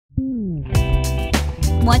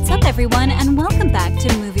What's up, everyone, and welcome back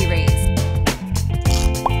to Movie Raised.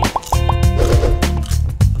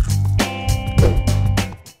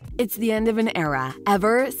 It's the end of an era.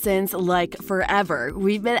 Ever since, like, forever,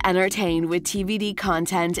 we've been entertained with TVD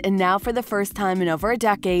content, and now for the first time in over a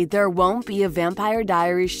decade, there won't be a Vampire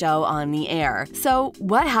Diaries show on the air. So,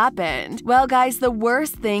 what happened? Well, guys, the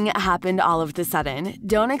worst thing happened all of a sudden.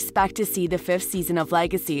 Don't expect to see the 5th season of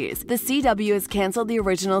Legacies. The CW has canceled the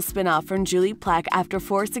original spin-off from Julie Plec after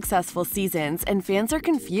 4 successful seasons, and fans are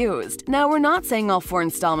confused. Now, we're not saying all 4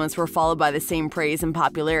 installments were followed by the same praise and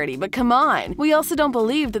popularity, but come on! We also don't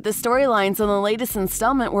believe that the storylines on the latest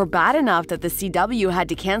installment were bad enough that the CW had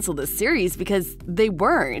to cancel the series, because they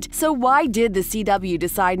weren't. So why did the CW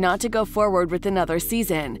decide not to go forward with another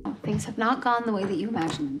season? Things have not gone the way that you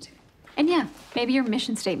imagined them to. And yeah, maybe your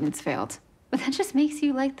mission statements failed. But that just makes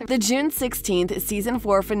you like The June 16th Season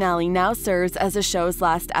 4 finale now serves as the show's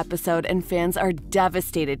last episode, and fans are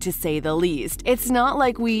devastated to say the least. It's not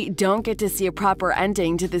like we don't get to see a proper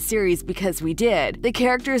ending to the series, because we did. The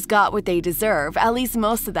characters got what they deserve, at least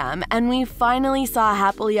most of them, and we finally saw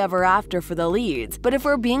happily ever after for the leads. But if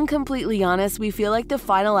we're being completely honest, we feel like the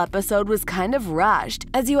final episode was kind of rushed.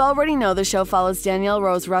 As you already know, the show follows Danielle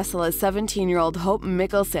Rose Russell as 17-year-old Hope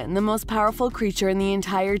Mikaelson, the most powerful creature in the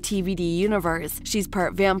entire TVD universe. She's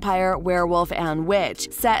part vampire, werewolf, and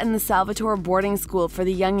witch. Set in the Salvatore boarding school for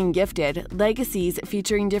the young and gifted, Legacies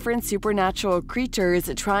featuring different supernatural creatures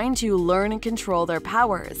trying to learn and control their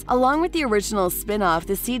powers. Along with the original spin-off,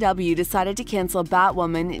 the CW decided to cancel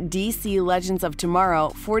Batwoman, DC Legends of Tomorrow,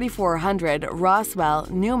 4400, Roswell,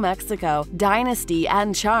 New Mexico, Dynasty,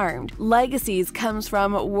 and Charmed. Legacies comes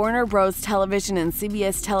from Warner Bros. Television and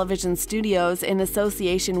CBS Television Studios in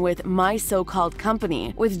association with My So-Called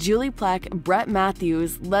Company, with Julie Plec, Brett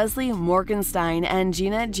Matthews, Leslie Morgenstein, and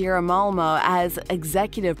Gina Girolamo as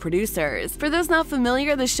executive producers. For those not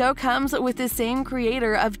familiar, the show comes with the same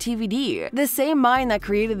creator of TVD. The same mind that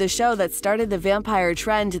created the show that started the vampire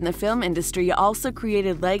trend in the film industry also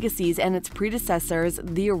created Legacies and its predecessors,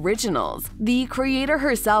 the originals. The creator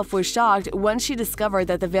herself was shocked when she discovered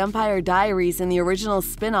that the Vampire Diaries and the original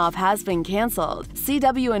spin-off has been canceled.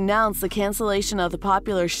 CW announced the cancellation of the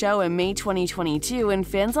popular show in May 2022, and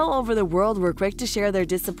fans all over the world were quick to share their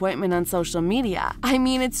disappointment on social media. I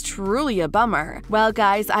mean, it's truly a bummer. Well,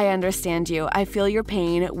 guys, I understand you. I feel your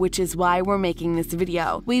pain, which is why we're making this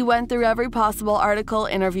video. We went through every possible article,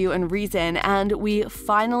 interview, and reason, and we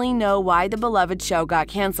finally know why the beloved show got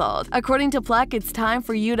canceled. According to Plec, it's time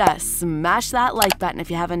for you to smash that like button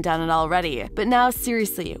if you haven't done it already. But now,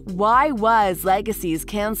 seriously, why was Legacies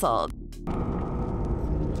canceled?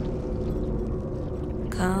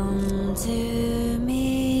 Come to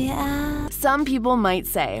me. Some people might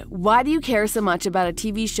say, why do you care so much about a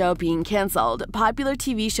TV show being canceled? Popular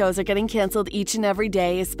TV shows are getting canceled each and every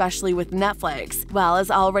day, especially with Netflix. Well, as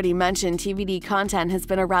already mentioned, TVD content has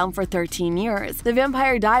been around for 13 years. The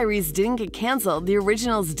Vampire Diaries didn't get canceled, the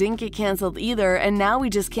originals didn't get canceled either, and now we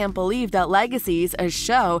just can't believe that Legacies, a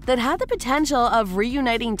show that had the potential of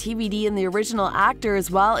reuniting TVD and the original actors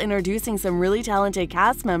while introducing some really talented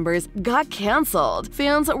cast members, got canceled.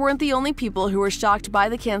 Fans weren't the only people who were shocked by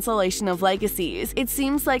the cancellation of Legacies. It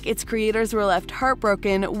seems like its creators were left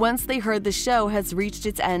heartbroken once they heard the show has reached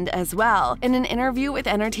its end as well. In an interview with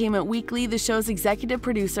Entertainment Weekly, the show's executive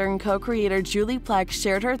producer and co-creator Julie Plec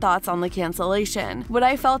shared her thoughts on the cancellation. What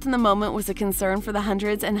I felt in the moment was a concern for the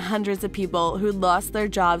hundreds and hundreds of people who lost their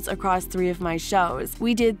jobs across 3 of my shows.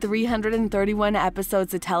 We did 331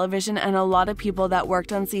 episodes of television, and a lot of people that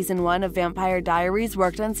worked on season 1 of Vampire Diaries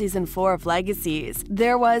worked on season 4 of Legacies.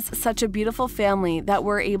 There was such a beautiful family that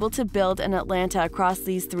we're able to build in Atlanta across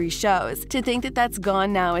these 3 shows. To think that that's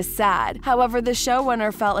gone now is sad. However, the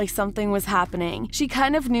showrunner felt like something was happening. She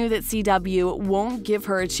kind of knew that CW won't give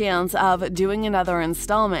her a chance of doing another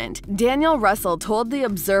installment. Danielle Russell told The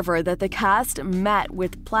Observer that the cast met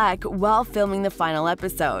with Plec while filming the final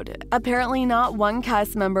episode. Apparently, not one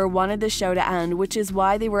cast member wanted the show to end, which is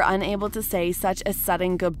why they were unable to say such a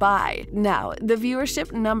sudden goodbye. Now, the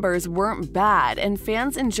viewership numbers weren't bad, and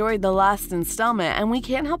fans enjoyed the last installment, and we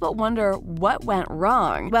can't help but wonder what went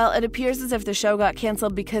wrong. Well, it appears as if the show got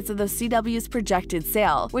canceled because of the CW's projected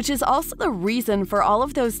sale, which is also the reason for all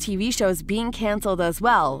of those TV shows being canceled as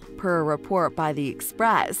well, per a report by The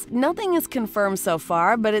Express. Nothing is confirmed so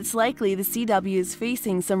far, but it's likely the CW is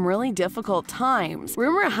facing some really difficult times.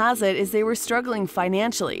 Rumor has it is they were struggling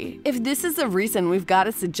financially. If this is the reason, we've got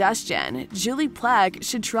a suggestion. Julie Plec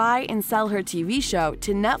should try and sell her TV show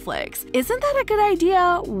to Netflix. Isn't that a good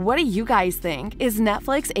idea? What do you guys think? Is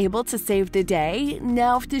Netflix able to save the day?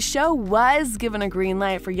 Now, if the show was given a green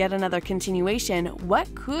light for yet another continuation,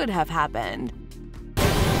 what could have happened?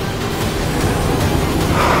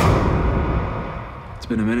 It's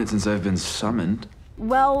been a minute since I've been summoned.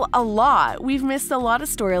 Well, a lot. We've missed a lot of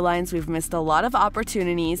storylines, we've missed a lot of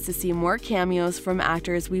opportunities to see more cameos from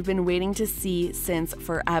actors we've been waiting to see since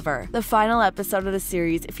forever. The final episode of the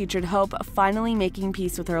series featured Hope finally making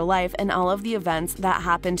peace with her life and all of the events that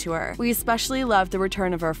happened to her. We especially loved the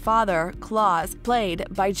return of her father, Klaus, played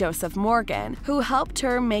by Joseph Morgan, who helped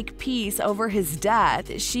her make peace over his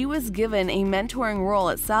death. She was given a mentoring role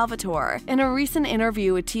at Salvatore. In a recent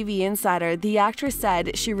interview with TV Insider, the actress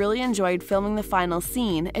said she really enjoyed filming the final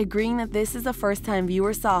scene, agreeing that this is the first time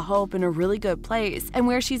viewers saw Hope in a really good place and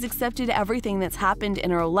where she's accepted everything that's happened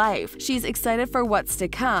in her life. She's excited for what's to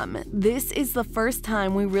come. This is the first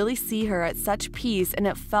time we really see her at such peace, and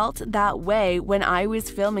it felt that way when I was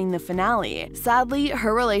filming the finale. Sadly,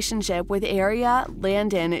 her relationship with Aria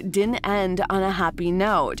Landon didn't end on a happy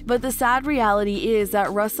note, but the sad reality is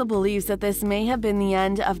that Russell believes that this may have been the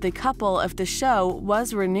end of the couple if the show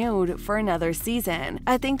was renewed for another season.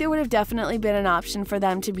 I think there would have definitely been an option for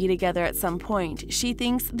them to be together at some point. She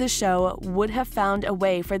thinks the show would have found a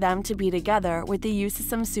way for them to be together with the use of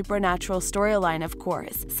some supernatural storyline, of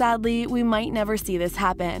course. Sadly, we might never see this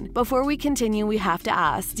happen. Before we continue, we have to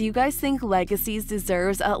ask, do you guys think Legacies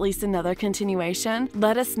deserves at least another continuation?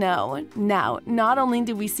 Let us know. Now, not only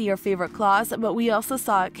did we see our favorite Klaus, but we also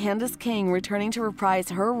saw Candace King returning to reprise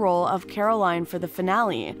her role of Caroline for the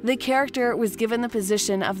finale. The character was given the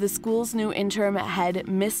position of the school's new interim head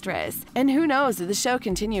mistress. And who knows, if the show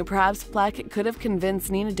continued, perhaps Plec could have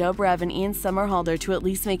convinced Nina Dobrev and Ian Somerhalder to at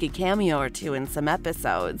least make a cameo or two in some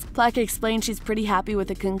episodes. Plec explained she's pretty happy with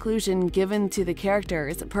the conclusion given to the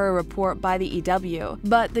characters, per a report by the EW.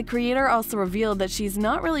 But the creator also revealed that she's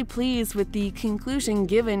not really pleased with the conclusion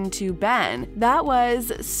given to Ben. That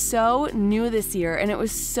was so new this year, and it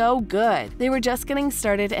was so good. They were just getting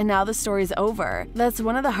started, and now the story's over. That's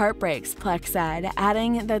one of the heartbreaks, Plec said,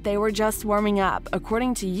 adding that they were just warming up.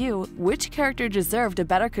 According to you, which character deserved a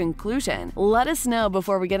better conclusion? Let us know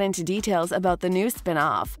before we get into details about the new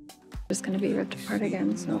spin-off. Just gonna be ripped apart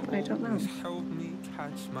again, so I don't know.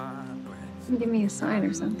 Give me a sign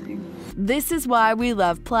or something. This is why we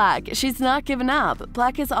love Plec. She's not given up.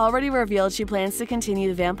 Plec has already revealed she plans to continue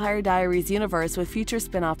the Vampire Diaries universe with future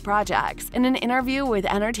spin-off projects. In an interview with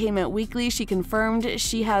Entertainment Weekly, she confirmed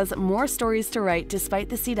she has more stories to write despite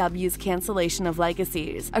the CW's cancellation of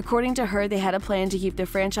Legacies. According to her, they had a plan to keep the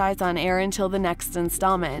franchise on air until the next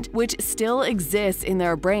installment, which still exists in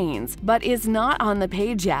their brains, but is not on the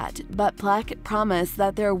page yet. But Plec promised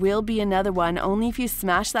that there will be another one only if you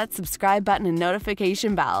smash that subscribe button and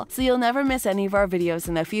notification bell, so you'll never miss any of our videos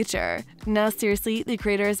in the future. Now seriously, the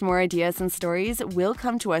creators' more ideas and stories will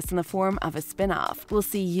come to us in the form of a spin-off. We'll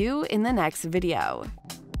see you in the next video.